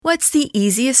What's the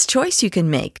easiest choice you can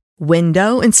make?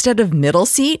 Window instead of middle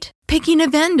seat? Picking a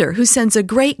vendor who sends a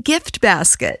great gift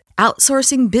basket?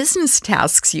 Outsourcing business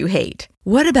tasks you hate?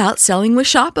 What about selling with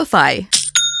Shopify?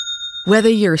 Whether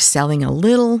you're selling a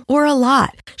little or a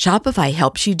lot, Shopify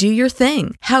helps you do your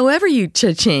thing, however you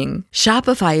cha-ching.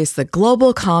 Shopify is the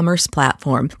global commerce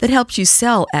platform that helps you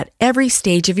sell at every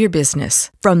stage of your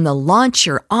business. From the launch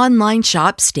your online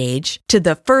shop stage to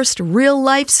the first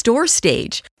real-life store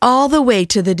stage, all the way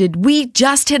to the did we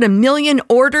just hit a million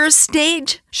orders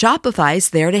stage. Shopify's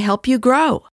there to help you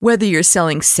grow. Whether you're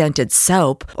selling scented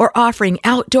soap or offering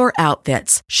outdoor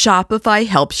outfits, Shopify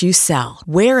helps you sell.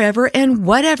 Wherever and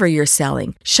whatever you're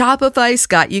selling, Shopify's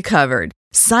got you covered.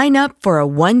 Sign up for a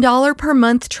 $1 per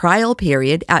month trial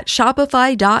period at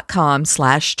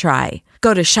shopify.com/try.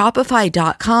 Go to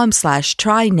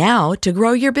shopify.com/try now to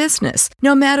grow your business,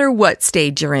 no matter what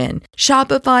stage you're in.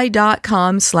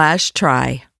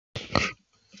 Shopify.com/try.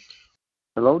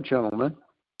 Hello, gentlemen.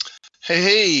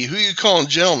 Hey, who you calling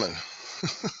gentlemen?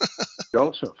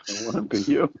 Joseph, it wouldn't be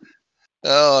you.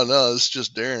 Oh, no, it's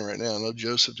just Darren right now. No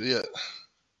Joseph yet.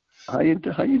 How you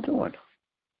doing?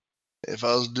 If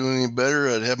I was doing any better,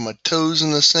 I'd have my toes in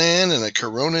the sand and a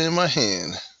Corona in my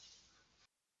hand.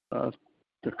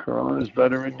 The Corona is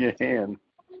better in your hand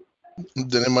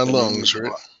than in my lungs,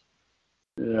 right?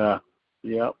 Yeah.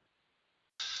 Yep.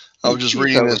 I was just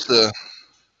reading this. Go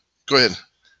ahead.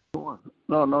 No,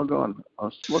 go on. I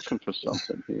was looking for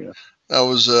something here. I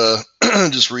was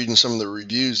just reading some of the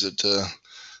reviews that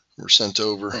were sent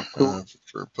over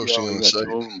for posting on the site.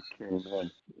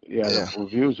 The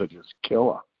reviews are just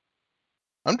killer.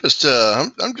 I'm just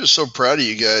so proud of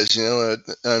you guys. You know,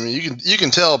 I mean, you can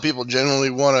tell people generally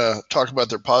want to talk about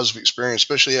their positive experience,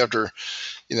 especially after,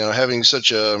 you know, having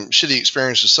such a shitty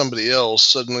experience with somebody else.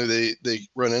 Suddenly they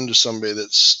run into somebody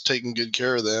that's taking good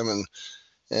care of them, and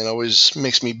always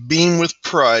makes me beam with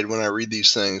pride when I read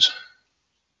these things.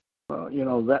 Well, you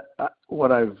know, that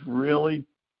what I've really,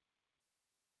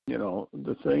 you know,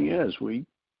 the thing is, we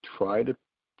try to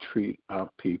treat our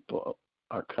people,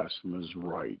 our customers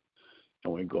right,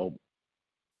 and we go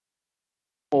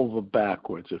over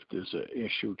backwards if there's an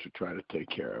issue to try to take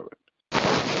care of it.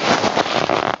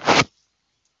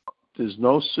 There's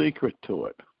no secret to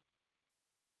it.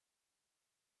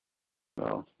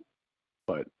 No.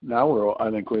 But now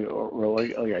I think we're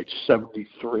like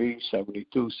 73,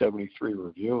 72, 73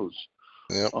 reviews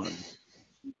on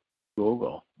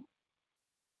Google.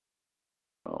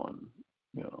 You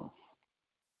know,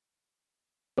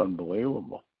 it's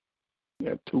unbelievable.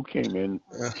 Yeah, 2 came in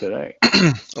today.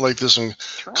 I like this one.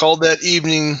 Called that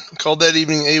evening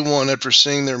A1 after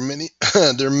seeing their many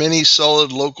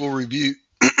solid local reviews,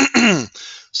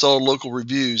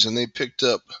 and they picked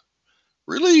up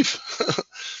relief.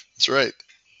 That's right.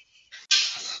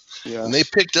 Yeah. And they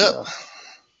picked up.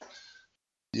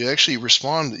 Yeah. You actually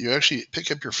respond. You actually pick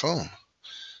up your phone.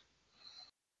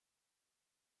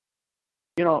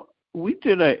 You know, we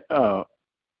did a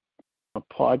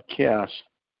podcast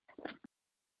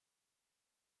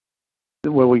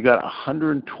where we got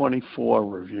 124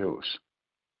 reviews.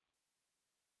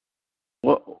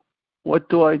 What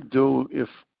do I do if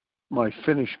my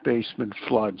finished basement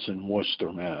floods in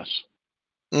Worcester, Mass?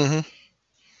 Mm-hmm.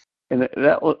 And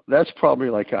that's probably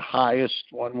like the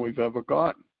highest one we've ever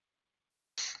gotten.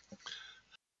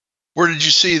 Where did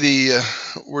you see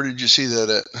that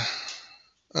at?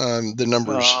 The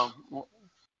numbers.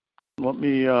 Let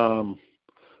me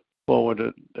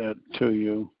forward that to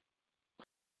you.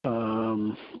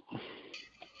 You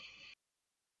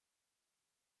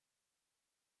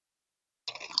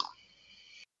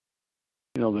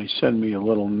know, they send me a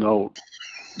little note.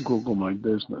 Google My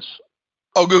Business.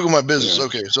 Oh, Google My Business. Yeah.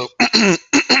 Okay, so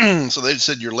so they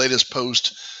said your latest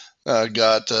post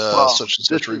got such and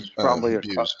such reviews.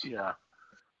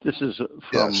 This is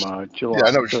from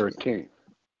July 13th.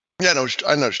 Yeah, I know what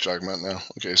you're talking about now.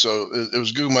 Okay, so it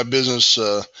was Google My Business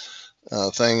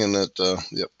thing, and that.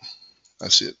 Yep, I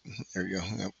see it. There you go.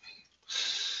 Yep.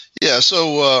 Yeah.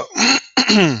 So.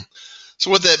 So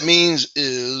what that means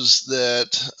is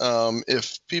that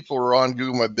if people are on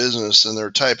Google My Business and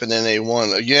they're typing in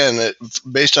A1, again,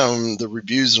 based on the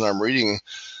reviews that I'm reading,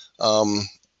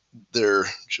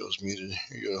 Joe's muted.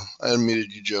 Here you go. I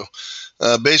unmuted you, Joe.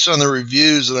 Based on the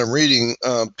reviews that I'm reading,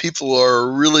 people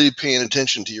are really paying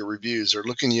attention to your reviews. They're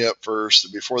looking you up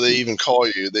first. Before they even call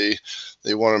you, they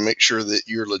want to make sure that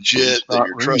you're legit, that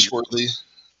you're trustworthy.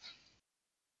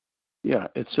 Yeah,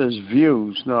 it says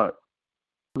views, not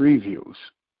reviews.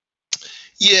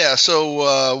 Yeah,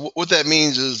 so what that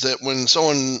means is that when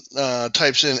someone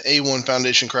types in A1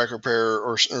 foundation crack repair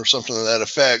or something to that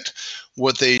effect,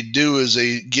 what they do is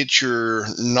they get your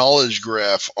knowledge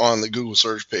graph on the Google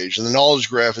search page. And the knowledge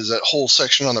graph is that whole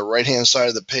section on the right-hand side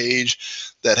of the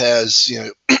page that has,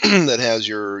 that has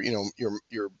your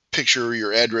picture,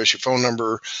 your address, your phone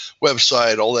number,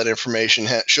 website, all that information,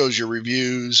 shows your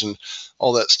reviews and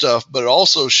all that stuff. But it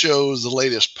also shows the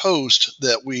latest post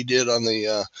that we did on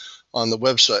the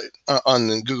website, on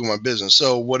the Google My Business.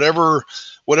 So whatever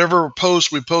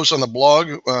post we post on the blog,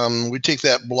 we take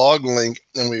that blog link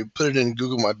and we put it in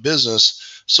Google My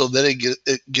Business so that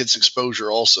it gets exposure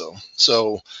also.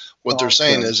 So what they're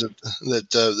saying is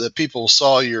that people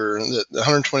saw that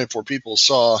 124 people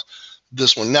saw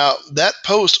this one. Now that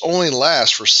post only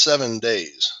lasts for 7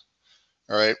 days.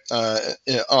 All right,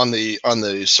 on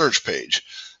the search page.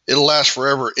 It'll last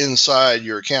forever inside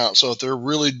your account. So if they're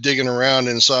really digging around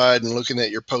inside and looking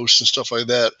at your posts and stuff like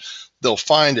that, they'll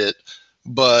find it.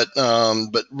 But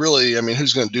really, I mean,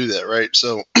 who's going to do that, right?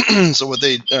 So so what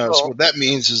that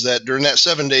means is that during that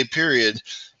 7-day period,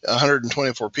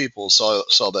 124 people saw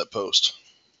that post.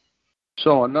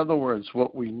 So in other words,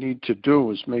 what we need to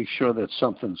do is make sure that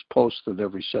something's posted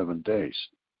every 7 days.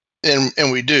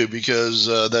 And we do, because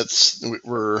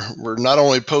we're not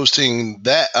only posting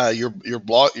that your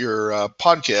blog, your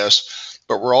podcast,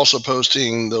 but we're also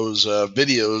posting those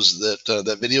videos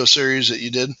that video series that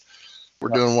you did. We're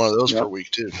doing one of those per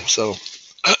week too. So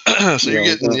you're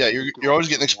getting you're always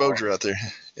getting exposure out there.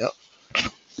 Yep.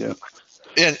 Yeah.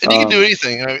 And you can do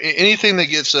anything. Anything that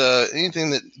gets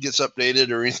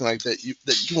updated or anything like that you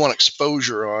want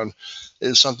exposure on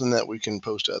is something that we can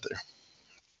post out there.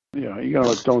 Yeah,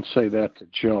 don't say that to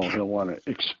Joe. He'll want to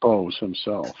expose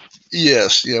himself.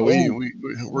 Yes, yeah,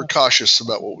 we're cautious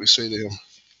about what we say to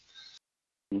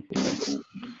him.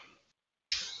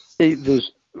 Hey,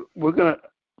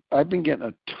 I've been getting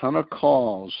a ton of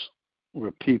calls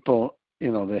where people,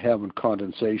 they're having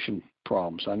condensation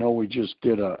problems. I know we just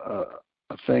did a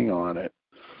thing on it,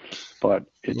 but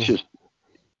it's just,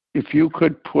 if you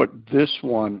could put this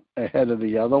one ahead of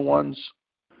the other ones,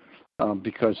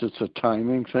 because it's a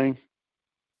timing thing.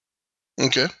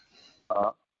 Okay.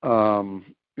 And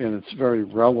it's very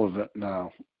relevant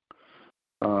now.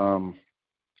 And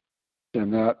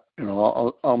that,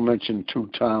 I'll mention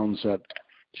 2 towns that,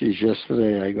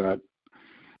 yesterday I got,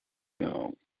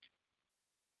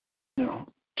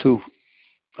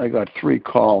 I got 3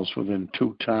 calls within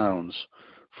 2 towns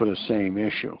for the same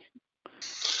issue.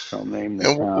 I'll name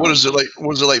them. And what is it like?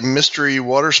 Was it like mystery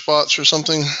water spots or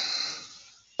something?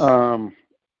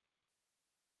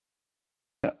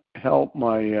 Help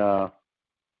my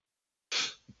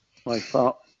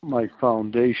my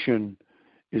foundation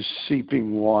is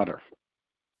seeping water,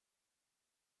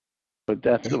 but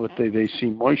that's what they see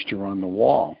moisture on the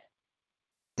wall,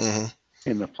 and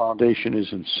the foundation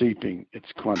isn't seeping;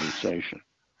 it's condensation.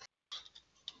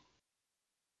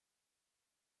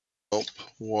 Help!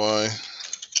 Why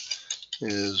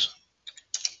is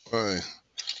my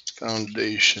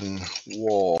foundation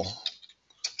wall?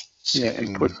 Yeah,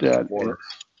 and put that.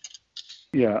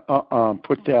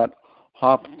 Put that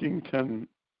Hopkinton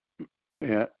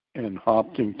and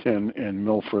Hopkinton and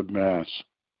Milford, Mass.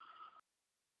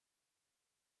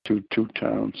 Two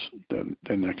towns.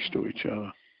 They're next to each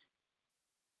other.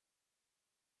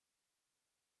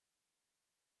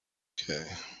 Okay.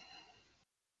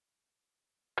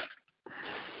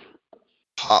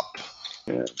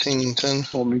 Hopkinton.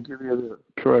 Let me give you the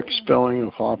correct spelling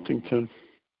of Hopkinton.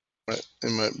 Right.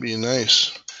 It might be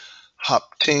nice.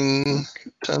 Hopkinton.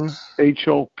 Hopkin.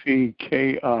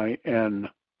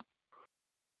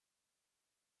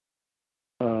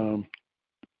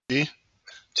 G.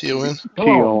 T-O-N.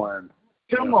 T-O-N.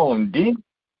 Come on, D.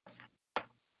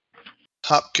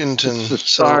 Hopkinton. It's the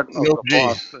start of the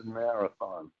Boston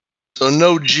Marathon. So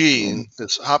no G.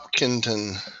 It's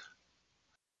Hopkinton.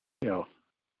 Yeah.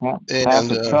 And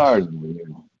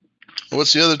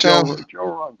what's the other town? Joe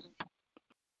runs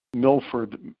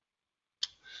Milford.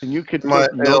 And you could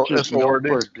put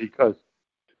Milford because,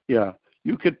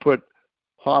 you could put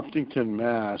Hopkinton,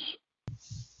 Mass,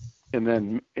 and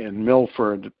then in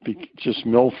Milford, just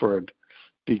Milford,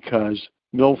 because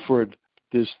Milford,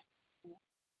 there's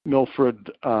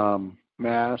Milford,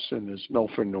 Mass, and there's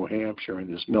Milford, New Hampshire, and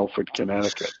there's Milford,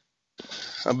 Connecticut.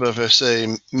 How about if I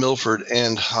say Milford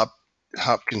and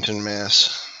Hopkinton,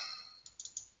 Mass?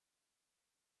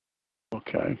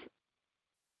 Okay.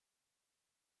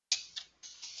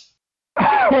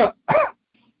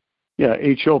 Yeah,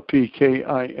 Hopkinton.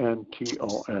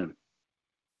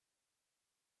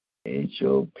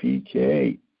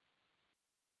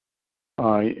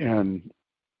 Hopkin.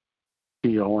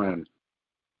 T-O-N.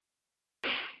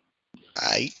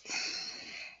 Aight.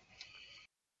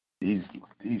 He's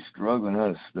struggling how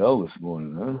to spell this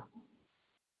morning, huh?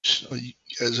 So you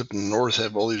guys up in the north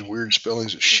have all these weird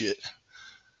spellings of shit.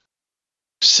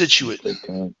 Situate.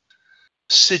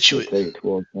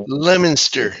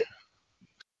 Leominster.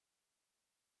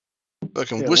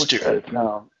 Fucking Worcester.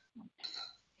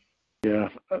 Yeah.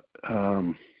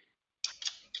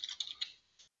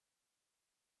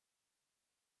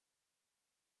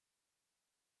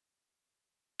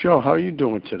 Joe, how are you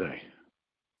doing today?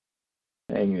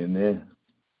 Hanging in there.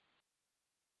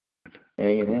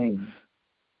 Hanging.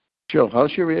 Joe,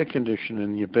 how's your air conditioning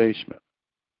in your basement?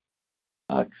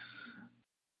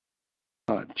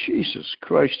 Jesus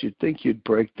Christ, you'd think you'd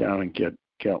break down and get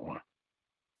one.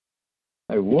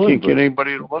 I would. You can't get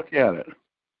anybody to look at it.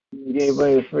 You get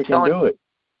anybody to freaking do it.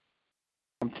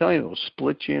 I'm telling you, those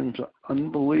split jams are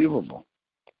unbelievable.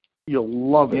 You'll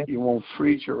love it. You won't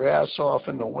freeze your ass off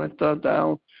in the winter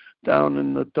down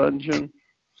in the dungeon.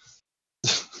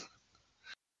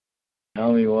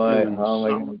 Tell me why.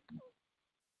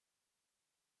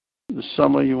 The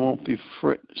summer you won't be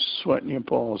sweating your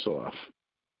balls off.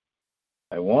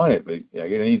 I want it, but I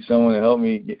gotta need someone to help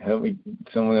me.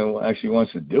 Someone that actually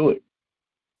wants to do it.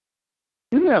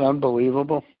 Isn't that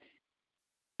unbelievable?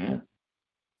 Yeah.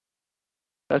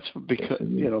 That's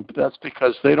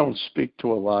because they don't speak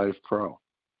to a live pro.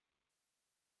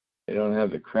 They don't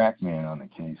have the crack man on the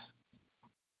case.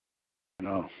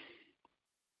 No.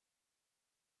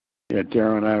 Yeah,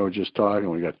 Darren and I were just talking.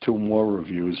 We got 2 more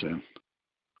reviews in.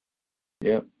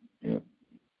 Yep.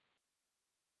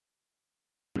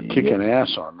 Kicking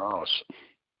ass on those.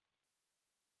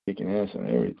 Kicking ass on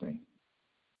everything.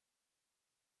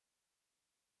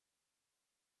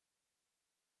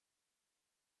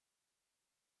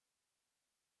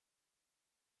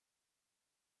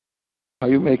 How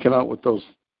are you making out with some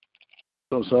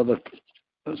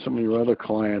of your other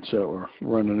clients that were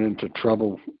running into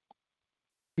trouble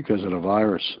because of the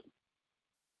virus?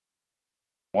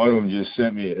 One of them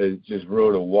just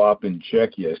wrote a whopping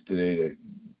check yesterday to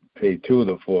pay 2 of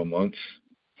the 4 months.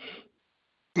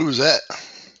 Who's that?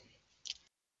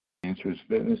 Answers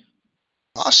Fitness.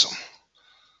 Awesome.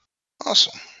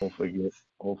 Hopefully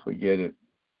get it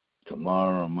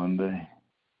tomorrow or Monday.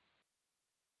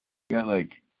 I got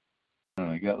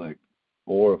like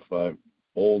 4 or 5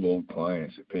 old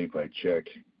clients that pay by check.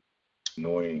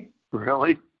 Annoying.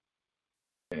 Really?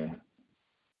 Yeah.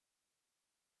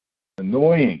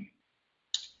 Annoying.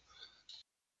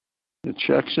 The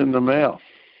check's in the mail.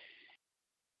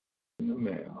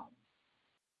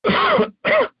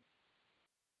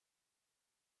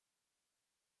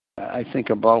 I think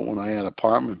about when I had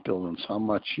apartment buildings, how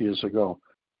much years ago,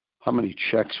 how many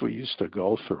checks we used to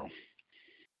go through.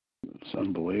 It's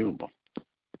unbelievable.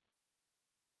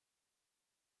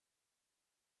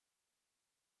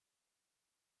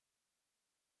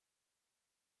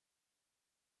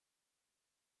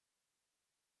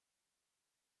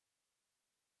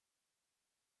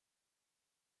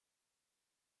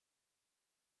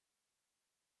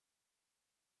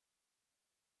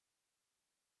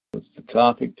 What's the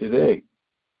topic today?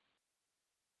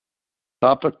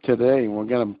 We're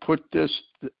going to put this,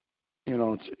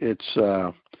 it's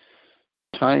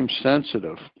time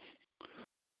sensitive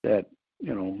that,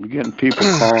 we're getting people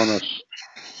calling us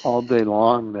all day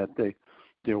long that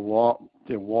their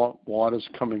water's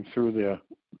coming through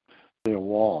their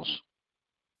walls.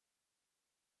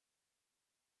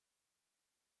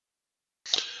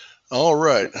 All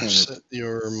right. Set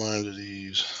your mind at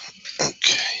ease.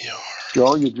 Okay.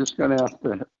 Joe, you're just going to have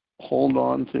to hold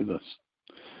on to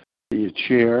your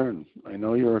chair, and I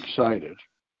know you're excited.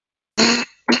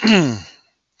 All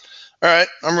right.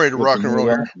 I'm ready to rock and roll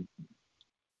here.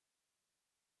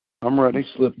 I'm ready.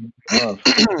 Slipping off.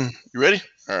 You ready?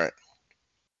 All right.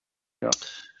 Yeah.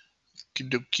 Okie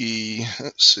dokie.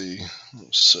 Let's see.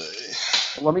 Let's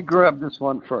say. Let me grab this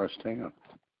one first. Hang on.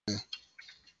 Okay.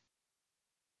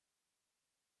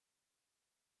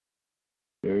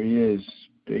 There he is,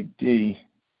 Big D.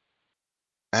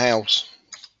 House.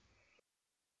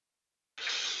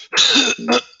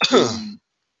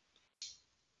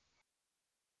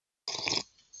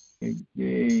 Big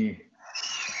D.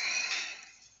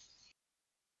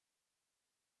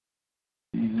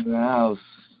 He's in the house.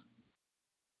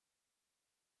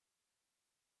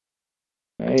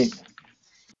 Hey.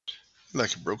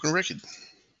 Like a broken record.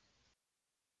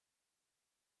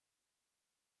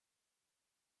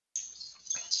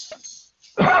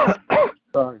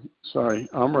 Sorry.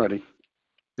 I'm ready.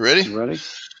 You ready? You ready?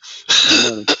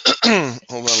 I'm ready.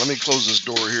 Hold on. Let me close this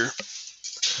door here.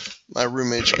 My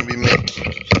roommate's going to be mad.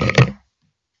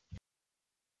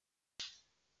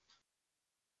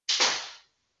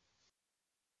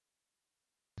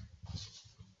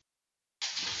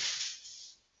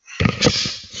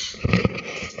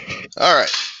 All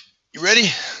right. You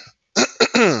ready?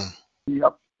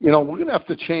 Yep. We're going to have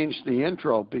to change the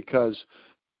intro because,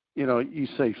 you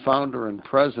say founder and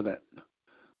president.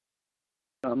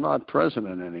 I'm not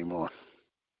president anymore.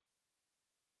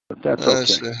 But that's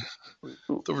okay.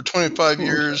 Over 25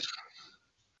 years.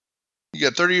 You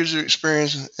got 30 years of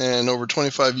experience and over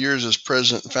 25 years as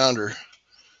president and founder.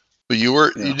 But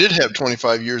you did have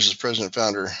 25 years as president and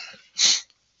founder.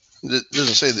 It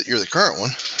doesn't say that you're the current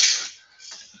one.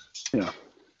 Yeah.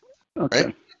 Okay.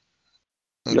 Right?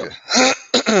 Okay. Yep.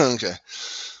 Okay.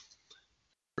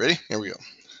 Ready? Here we go.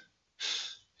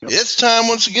 Yep. It's time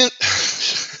once again.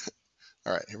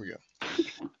 All right, here we go.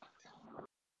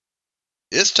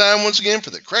 It's time once again for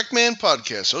the Crackman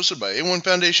Podcast, hosted by A1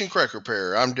 Foundation Crack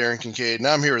Repair. I'm Darren Kincaid, and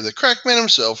I'm here with the Crackman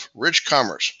himself, Rich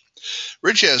Commerce.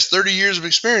 Rich has 30 years of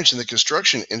experience in the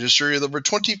construction industry with over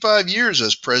 25 years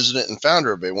as president and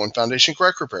founder of A1 Foundation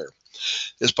Crack Repair.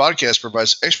 This podcast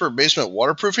provides expert basement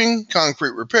waterproofing,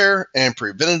 concrete repair, and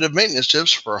preventative maintenance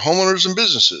tips for homeowners and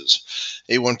businesses.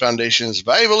 A1 Foundation's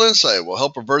valuable insight will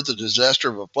help avert the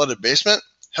disaster of a flooded basement,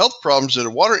 health problems due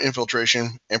to water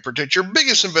infiltration, and protect your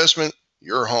biggest investment,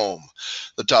 your home.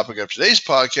 The topic of today's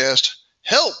podcast,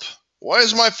 help! Why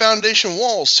is my foundation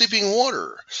wall seeping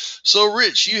water? So,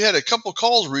 Rich, you had a couple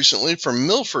calls recently from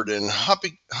Milford and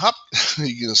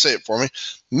you can say it for me,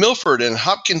 Milford and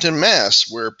Hopkinton, Mass,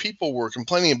 where people were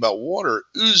complaining about water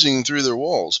oozing through their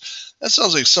walls. That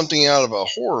sounds like something out of a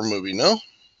horror movie, no?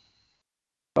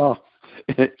 Oh,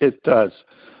 it does.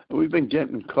 We've been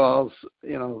getting calls.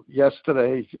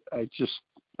 Yesterday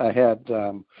I had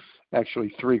actually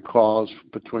 3 calls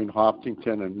between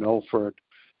Hopkinton and Milford,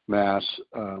 Mass,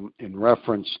 in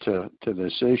reference to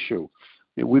this issue.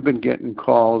 We've been getting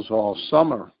calls all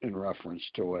summer in reference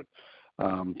to it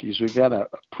because we've had a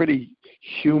pretty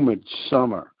humid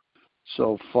summer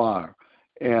so far.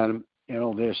 And,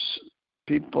 there's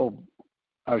people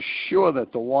are sure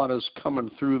that the water's coming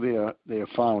through their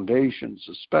foundations,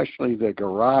 especially their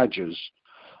garages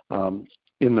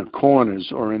in the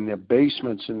corners or in their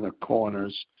basements in the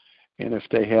corners. And if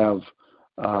they have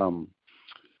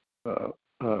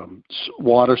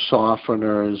water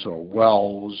softeners or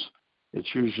wells,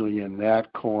 it's usually in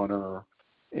that corner.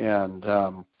 And,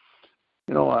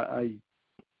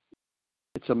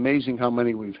 it's amazing how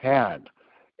many we've had.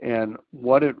 And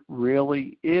what it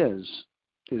really is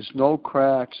no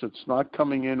cracks. It's not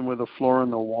coming in with a floor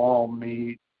in the wall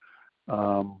meat.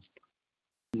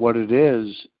 What it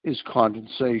is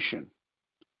condensation.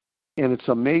 And it's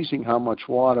amazing how much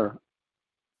water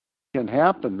can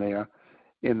happen there.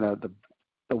 In the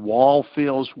wall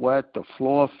feels wet, the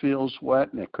floor feels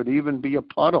wet, and it could even be a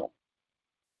puddle.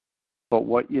 But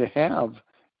what you have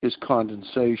is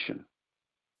condensation.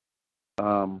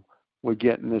 We're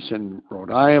getting this in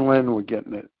Rhode Island. We're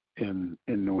getting it in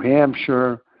New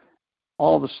Hampshire,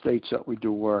 all the states that we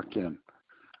do work in.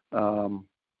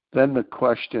 Then the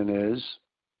question is,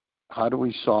 how do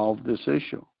we solve this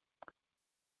issue?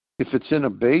 If it's in a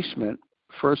basement,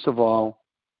 first of all,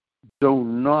 do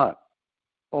not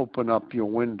open up your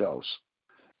windows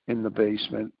in the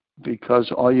basement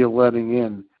because all you're letting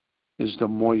in is the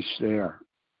moist air.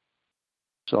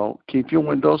 So keep your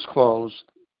windows closed.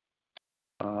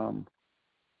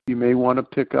 You may want to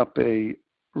pick up a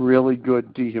really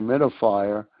good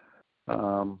dehumidifier,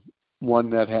 one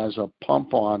that has a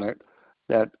pump on it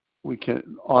that we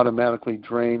can automatically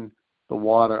drain the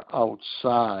water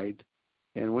outside.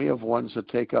 And we have ones that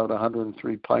take out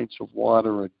 103 pints of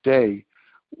water a day,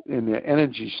 and they're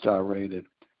Energy Star rated.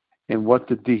 And what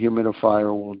the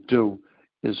dehumidifier will do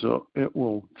is it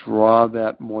will draw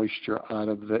that moisture out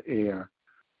of the air,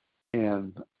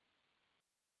 and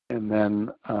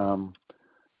then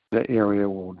the area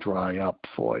will dry up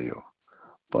for you.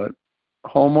 But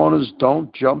homeowners,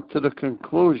 don't jump to the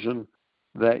conclusion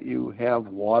that you have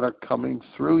water coming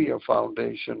through your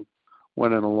foundation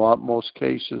when in most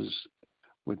cases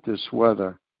with this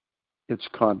weather, it's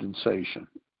condensation.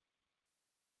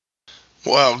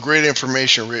 Wow, great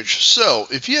information, Rich. So,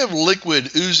 if you have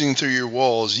liquid oozing through your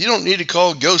walls, you don't need to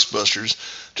call Ghostbusters.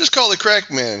 Just call the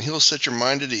Crackman. He'll set your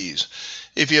mind at ease.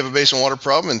 If you have a basement water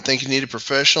problem and think you need a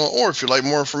professional, or if you'd like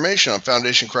more information on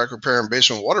foundation crack repair and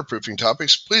basement waterproofing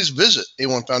topics, please visit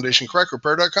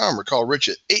a1foundationcrackrepair.com or call Rich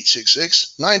at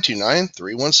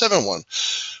 866-929-3171.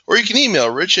 Or you can email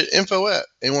Rich at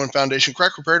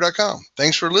info@a1foundationcrackrepair.com.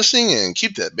 Thanks for listening, and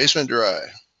keep that basement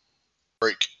dry.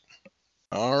 Break.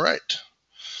 All right.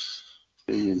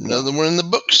 Another one in the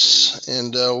books,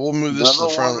 and we'll move this to the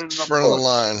front of the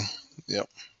line. Yep.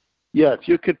 Yeah, if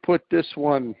you could put this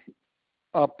one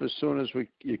up as soon as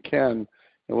you can,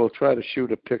 and we'll try to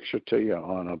shoot a picture to you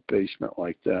on a basement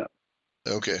like that.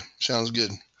 Okay, sounds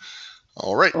good.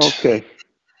 All right. Okay.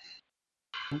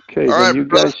 Okay, all then right, you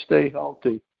guys stay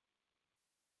healthy.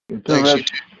 Thanks, you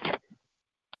too.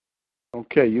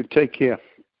 Okay, you take care.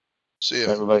 See you.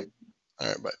 Everybody. All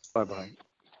right, bye. Bye-bye.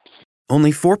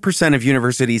 Only 4% of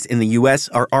universities in the U.S.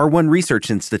 are R1 research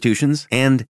institutions,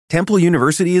 and Temple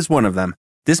University is one of them.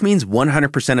 This means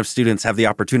 100% of students have the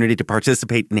opportunity to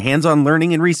participate in hands-on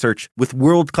learning and research with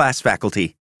world-class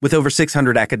faculty. With over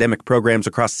 600 academic programs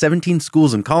across 17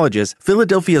 schools and colleges,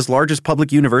 Philadelphia's largest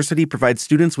public university provides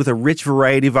students with a rich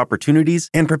variety of opportunities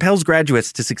and propels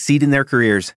graduates to succeed in their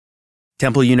careers.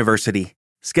 Temple University.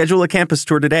 Schedule a campus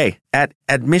tour today at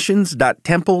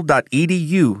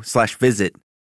admissions.temple.edu/visit.